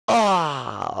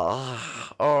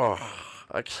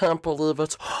can't believe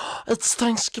it. It's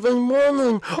Thanksgiving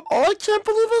morning. Oh, I can't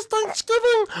believe it's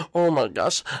Thanksgiving. Oh my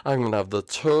gosh. I'm going to have the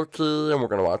turkey, and we're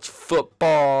going to watch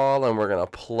football, and we're going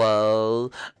to play,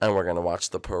 and we're going to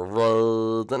watch the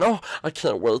parade. And oh, I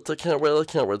can't wait. I can't wait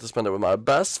to spend it with my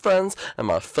best friends and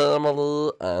my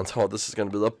family. And oh, this is going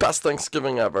to be the best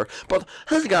Thanksgiving ever. But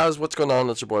hey guys, what's going on?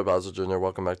 It's your boy Bowser Jr.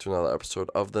 Welcome back to another episode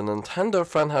of the Nintendo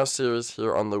Funhouse series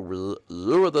here on the Wii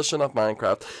U edition of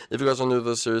Minecraft. If you guys are new to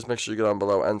this series, make sure you get down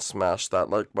below and smash that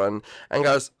like button. And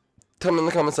guys, tell me in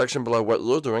the comment section below what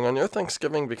you're doing on your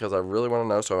Thanksgiving, because I really want to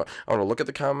know. So I want to look at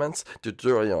the comments.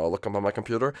 I'll look up on my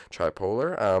computer,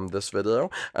 Tripolar, this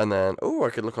video, and then I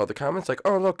could look at the comments like,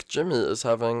 oh look, Jimmy is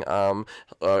having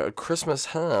a Christmas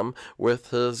ham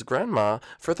with his grandma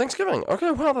for Thanksgiving.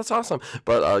 Okay, well that's awesome.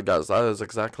 But guys, that is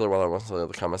exactly what I want to say in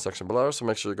the comment section below. So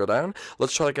make sure you go down.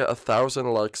 Let's try to get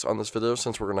 1,000 likes on this video,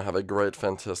 since we're gonna have a great,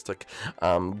 fantastic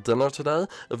dinner today.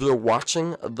 If you're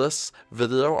watching this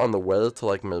video on the way to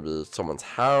like maybe someone's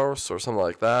house or something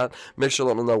like that, make sure to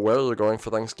let me know where you're going for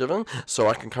Thanksgiving, so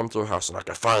I can come to your house and I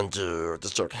can find you.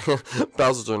 Just joking.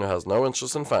 Bowser Jr. has no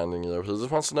interest in finding you. He just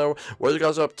wants to know what you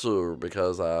guys are up to,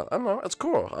 because I don't know, it's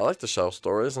cool. I like to share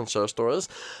stories and share stories.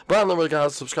 But anyway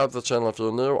guys, subscribe to the channel if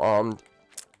you're new.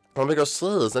 Let me go see,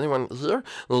 is anyone here?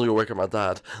 Let me go wake up my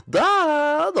dad.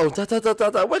 Dad! Oh, dad,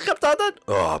 wake up, dad!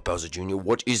 Oh, Bowser Jr.,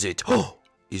 what is it? Oh,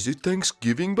 is it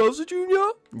Thanksgiving, Bowser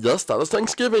Jr.? Yes, that is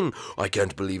Thanksgiving. I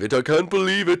can't believe it. I can't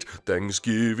believe it.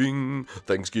 Thanksgiving.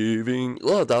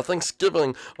 Oh, that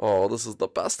Thanksgiving. Oh, this is the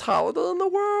best holiday in the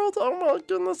world. Oh my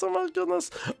goodness.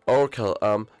 Okay,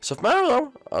 Chef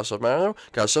Mario.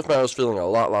 Guys, Chef Mario's feeling a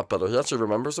lot better. He actually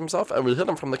remembers himself, and we hit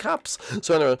him from the caps.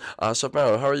 So anyway, Chef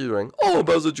Mario, how are you doing? Oh,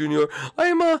 Bowser Jr.,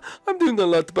 I'm doing a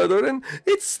lot better, and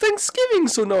it's Thanksgiving,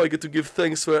 so now I get to give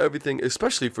thanks for everything,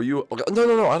 especially for you. Okay,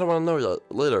 no, I don't want to know yet.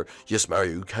 Later. Yes,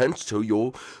 Mario, you can't tell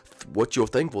what you're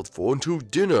thankful for until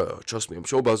dinner. Trust me, I'm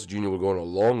sure Bowser Jr. will go on a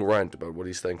long rant about what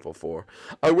he's thankful for.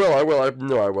 I will. Anyway,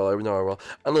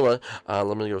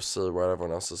 let me go see what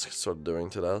everyone else is sort of doing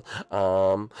today.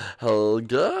 Hello,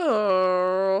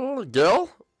 girl?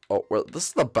 Oh, well, this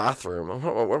is the bathroom.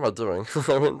 What am I doing?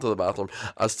 I went into the bathroom.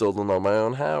 I still don't know my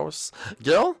own house.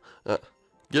 Gil?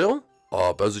 Gil?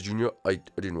 Oh, Bowser Jr., I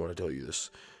didn't want to tell you this,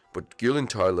 but Gil and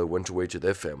Tyler went away to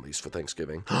their families for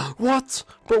Thanksgiving. What?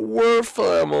 But we're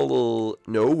family.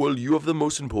 No, well, you have the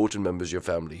most important members of your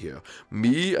family here.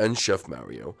 Me and Chef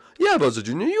Mario. Yeah, Bowser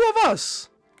Jr., you have us.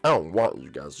 I don't want you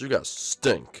guys. You guys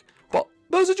stink. But,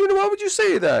 Bowser Jr., why would you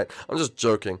say that? I'm just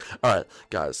joking. Alright,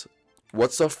 guys.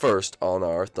 What's the first on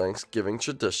our Thanksgiving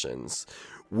traditions?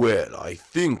 Well, I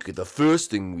think the first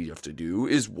thing we have to do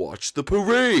is watch the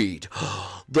parade.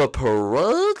 The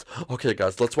parade? Okay,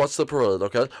 guys, let's watch the parade,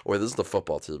 okay? Wait, this is the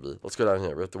football TV. Let's go down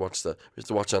here. We have to watch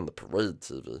on the parade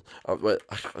TV. Wait,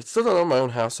 I still don't know my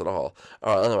own house at all.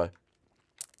 Alright, anyway.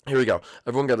 Here we go.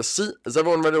 Everyone got a seat? Is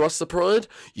everyone ready to watch the parade?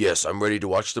 Yes, I'm ready to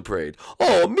watch the parade.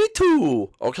 Oh, me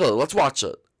too! Okay, let's watch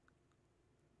it.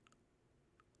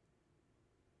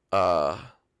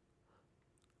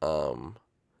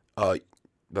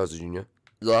 Bowser Jr.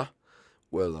 Yeah?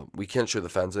 Well, we can't show the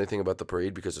fans anything about the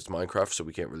parade because it's Minecraft, so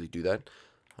we can't really do that.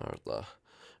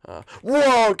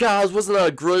 Whoa, guys, wasn't that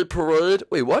a great parade?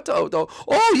 Wait, what? Oh,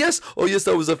 yes,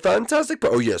 that was a fantastic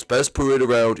parade. Oh, yes, best parade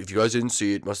around. If you guys didn't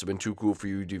see it, must have been too cool for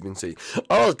you to even see.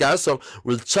 Alright, guys, so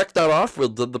we'll check that off. We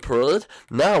did the parade.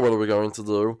 Now, what are we going to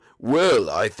do? Well,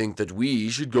 I think that we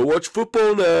should go watch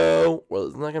football now. Well,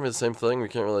 isn't that going to be the same thing? We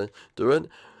can't really do it.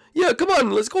 Yeah, come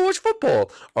on, let's go watch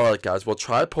football. Alright, guys, well,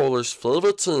 Tripolar's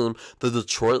favorite team, the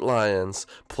Detroit Lions,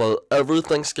 play every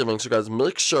Thanksgiving. So, guys,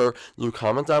 make sure you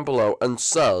comment down below and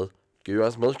say, you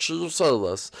guys make sure you say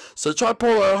this. Say,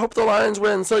 Tripolar, I hope the Lions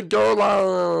win. Say, go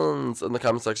Lions in the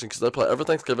comment section, because they play every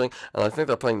Thanksgiving, and I think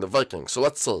they're playing the Vikings. So,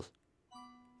 let's see.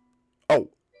 Oh.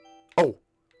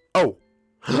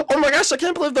 Oh my gosh, I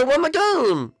can't believe they won the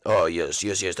game! Oh, yes,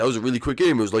 that was a really quick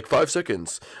game. It was like 5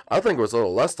 seconds. I think it was a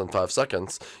little less than 5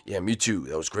 seconds. Yeah, me too.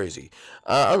 That was crazy.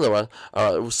 Anyway,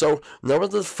 so now we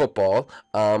did football.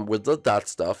 We did that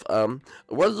stuff.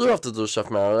 What do you have to do, Chef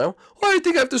Mario? Well, I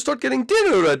think I have to start getting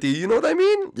dinner ready, you know what I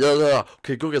mean? Yeah.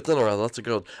 Okay, go get dinner ready. That's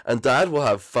good. And Dad will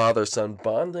have father-son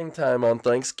bonding time on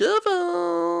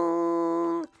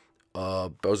Thanksgiving.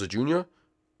 Bowser Jr.,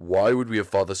 why would we have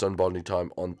father-son bonding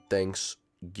time on Thanksgiving?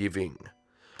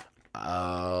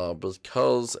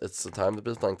 Because it's the time to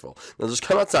be thankful. Now just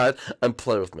come outside and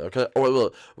play with me, okay? Oh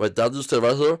wait, Dad, you stay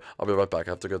right here. I'll be right back.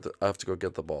 I have to go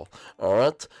get the ball.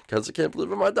 Alright? Because I can't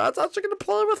believe it. My dad's actually gonna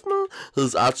play with me.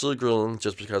 He's actually grilling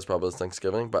just because probably it's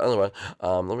Thanksgiving. But anyway,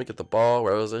 let me get the ball.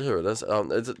 Where is it? Here it is.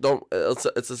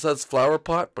 It says flower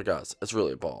pot, but guys, it's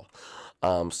really a ball.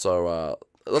 Let's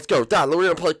go. Dad, we're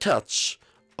gonna play catch.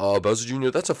 Bowser Jr.,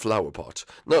 that's a flower pot.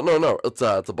 No, it's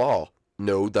a ball.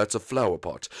 No, that's a flower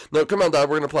pot. No, come on, Dad,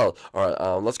 we're gonna play.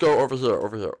 Alright, let's go over here,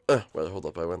 wait, hold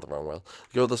up, I went the wrong way.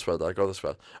 Go this way, Dad, go this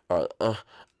way. Alright,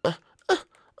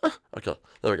 okay,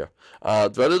 there we go.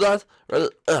 Ready, Dad? Ready?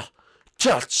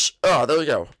 Catch! Oh, there we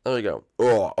go.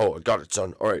 Oh, I got it,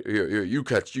 son. Alright, here, you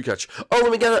catch. Oh,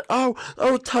 let me get it. Oh,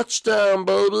 touchdown,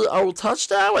 baby. Oh,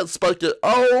 touchdown, and spike it.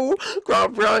 Oh,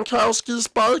 Gronkowski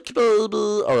spike, baby.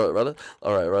 Alright,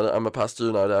 ready? I'm gonna pass to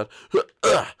you now, Dad.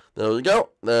 There we go,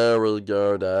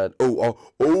 Dad.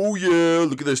 Oh, yeah,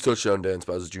 look at this touchdown dance,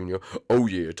 Bowser Jr. Oh,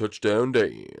 yeah, touchdown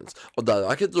dance. Oh, Dad,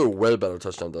 I could do a way better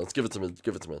touchdown dance. Give it to me.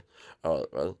 Alright,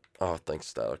 ready? Oh,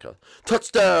 thanks, Dad, okay.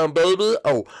 Touchdown, baby.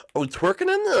 Oh, twerking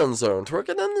in the end zone.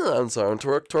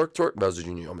 Twerk. Bowser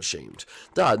Jr., I'm ashamed.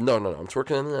 Dad, no, I'm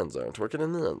twerking in the end zone.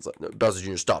 No, Bowser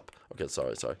Jr., stop. Okay,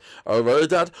 sorry. Alright, ready,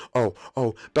 Dad? Oh,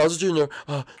 Bowser Jr.,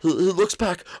 he looks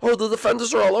back. Oh, the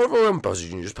defenders are all over him. Bowser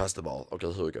Jr. just passed the ball.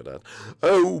 Okay, here we go, Dad.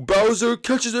 Oh, Bowser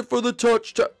catches it for the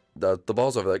touchdown. The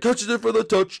ball's over there. Catches it for the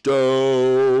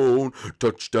touchdown.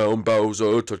 Touchdown,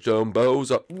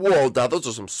 Bowser. Whoa, Dad, those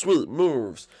are some sweet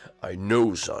moves. I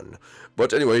know, son.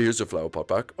 But anyway, here's your flower pot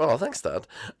back. Oh, thanks, Dad.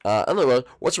 Anyway,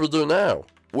 what should we do now?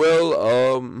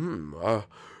 Well,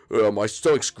 my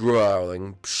stomach's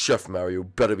growling. Chef Mario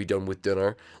better be done with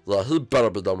dinner. He better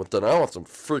be done with dinner. I want some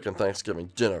freaking Thanksgiving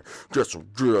dinner. Get some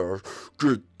good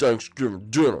Thanksgiving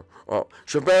dinner.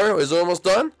 Chef Mario, is it almost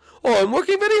done? Oh, I'm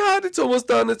working very hard. It's almost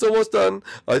done.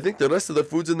 I think the rest of the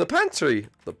food's in the pantry.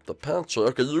 The pantry.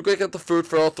 Okay, you go get the food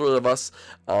for all three of us.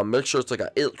 Make sure it's like an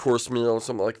 8-course meal or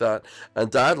something like that. And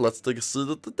Dad, let's take a seat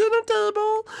at the dinner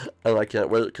table. And I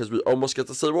can't wait because we almost get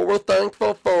to say what we're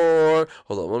thankful for.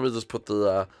 Hold on, let me just put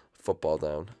the football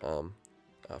down.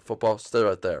 Football, stay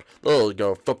right there. There we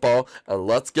go, football. And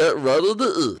let's get ready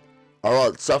to eat.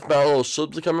 Alright, Chef Mario should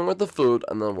be coming with the food,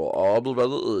 and then we'll all be ready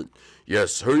to eat.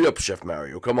 Yes, hurry up, Chef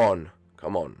Mario. Come on.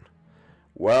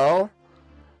 Well,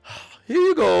 here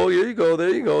you go. There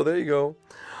you go.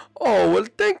 Oh, well,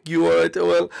 thank you. Alright,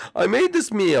 well, I made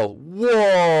this meal.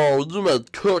 Whoa, you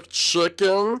made cooked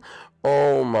chicken?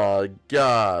 Oh my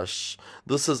gosh.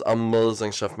 This is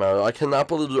amazing, Chef Mario. I cannot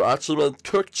believe you actually made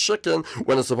cooked chicken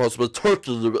when it's supposed to be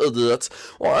turkey, you idiot.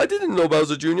 Well, I didn't know,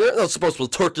 Bowser Jr. It's supposed to be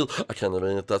turkey. I can't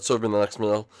even eat that. Serve me the next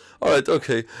meal. Alright,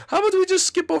 okay. How about we just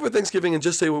skip over Thanksgiving and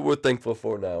just say what we're thankful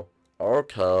for now?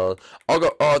 Okay. I'll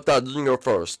go. Oh, Dad, you can go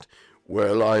first.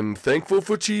 Well, I'm thankful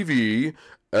for TV.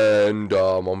 And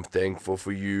I'm thankful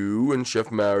for you and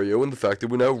Chef Mario and the fact that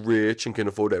we're now rich and can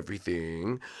afford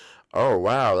everything. Oh,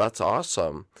 wow, that's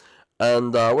awesome.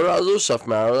 And what about you, Chef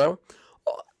Mario?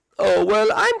 Oh, well,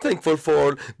 I'm thankful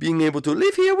for being able to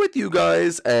live here with you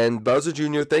guys. And Bowser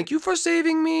Jr., thank you for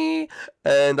saving me.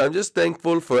 And I'm just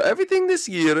thankful for everything this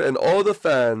year and all the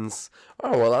fans.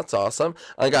 Oh, well, that's awesome.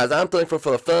 And guys, I'm thankful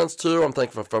for the fans, too. I'm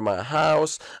thankful for my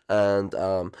house and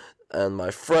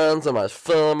my friends and my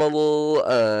family.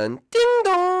 And ding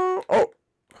dong. Oh,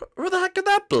 who the heck could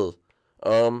that be?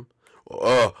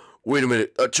 Wait a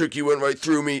minute, that turkey went right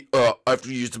through me. I have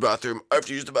to use the bathroom.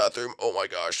 Oh my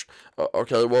gosh.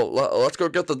 Okay, well, let's go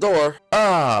get the door.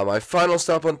 My final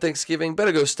stop on Thanksgiving.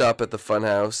 Better go stop at the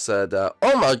funhouse. Said, oh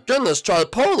my goodness,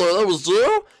 Tripolar, that was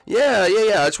you? Yeah.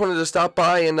 I just wanted to stop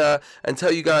by and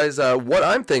tell you guys what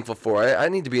I'm thankful for. I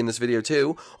need to be in this video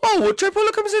too. Oh, well,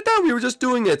 Tripolar, come sit down. We were just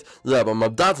doing it. Yeah, but my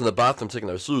dad's in the bathroom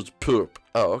taking a huge poop.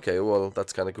 Oh, okay, well,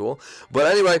 that's kind of cool.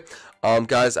 But anyway,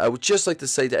 guys, I would just like to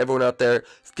say to everyone out there,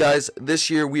 guys, this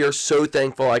year we are so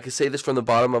thankful. I can say this from the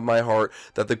bottom of my heart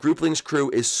that the Grouplings crew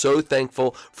is so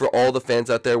thankful for all the fans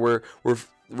out there. We're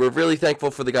really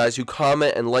thankful for the guys who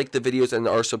comment and like the videos and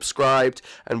are subscribed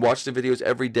and watch the videos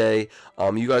every day.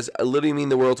 You guys literally mean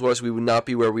the world to us. We would not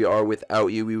be where we are without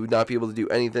you. We would not be able to do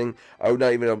anything. I would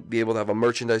not even be able to have a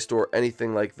merchandise store,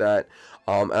 anything like that.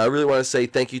 And I really want to say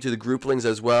thank you to the Grouplings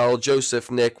as well.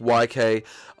 Joseph, Nick, YK,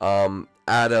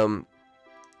 Adam,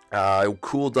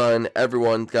 Cool Done,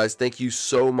 everyone. Guys, thank you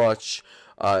so much.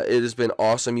 It has been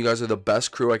awesome. You guys are the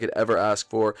best crew I could ever ask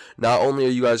for. Not only are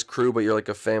you guys crew, but you're like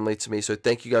a family to me. So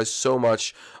thank you guys so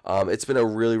much. It's been a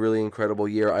really, really incredible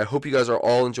year. I hope you guys are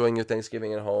all enjoying your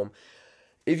Thanksgiving at home.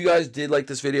 If you guys did like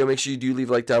this video, make sure you do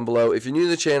leave a like down below. If you're new to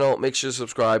the channel, make sure to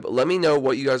subscribe. Let me know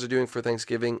what you guys are doing for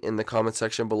Thanksgiving in the comment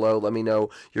section below. Let me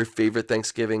know your favorite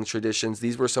Thanksgiving traditions.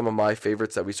 These were some of my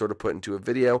favorites that we sort of put into a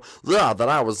video. Yeah, that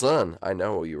I was in. I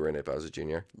know you were in it, Bowser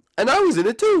Jr. And I was in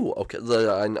it too. Okay,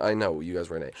 I know you guys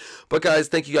were in it. But guys,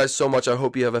 thank you guys so much. I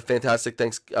hope you have a fantastic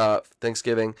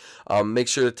Thanksgiving. Make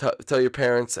sure to tell your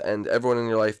parents and everyone in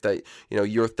your life that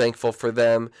you're thankful for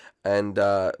them. and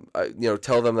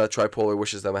tell them that Tripolar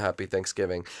wishes them a happy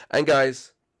Thanksgiving. And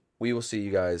guys, we will see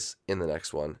you guys in the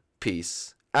next one.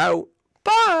 Peace out.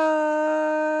 Bye.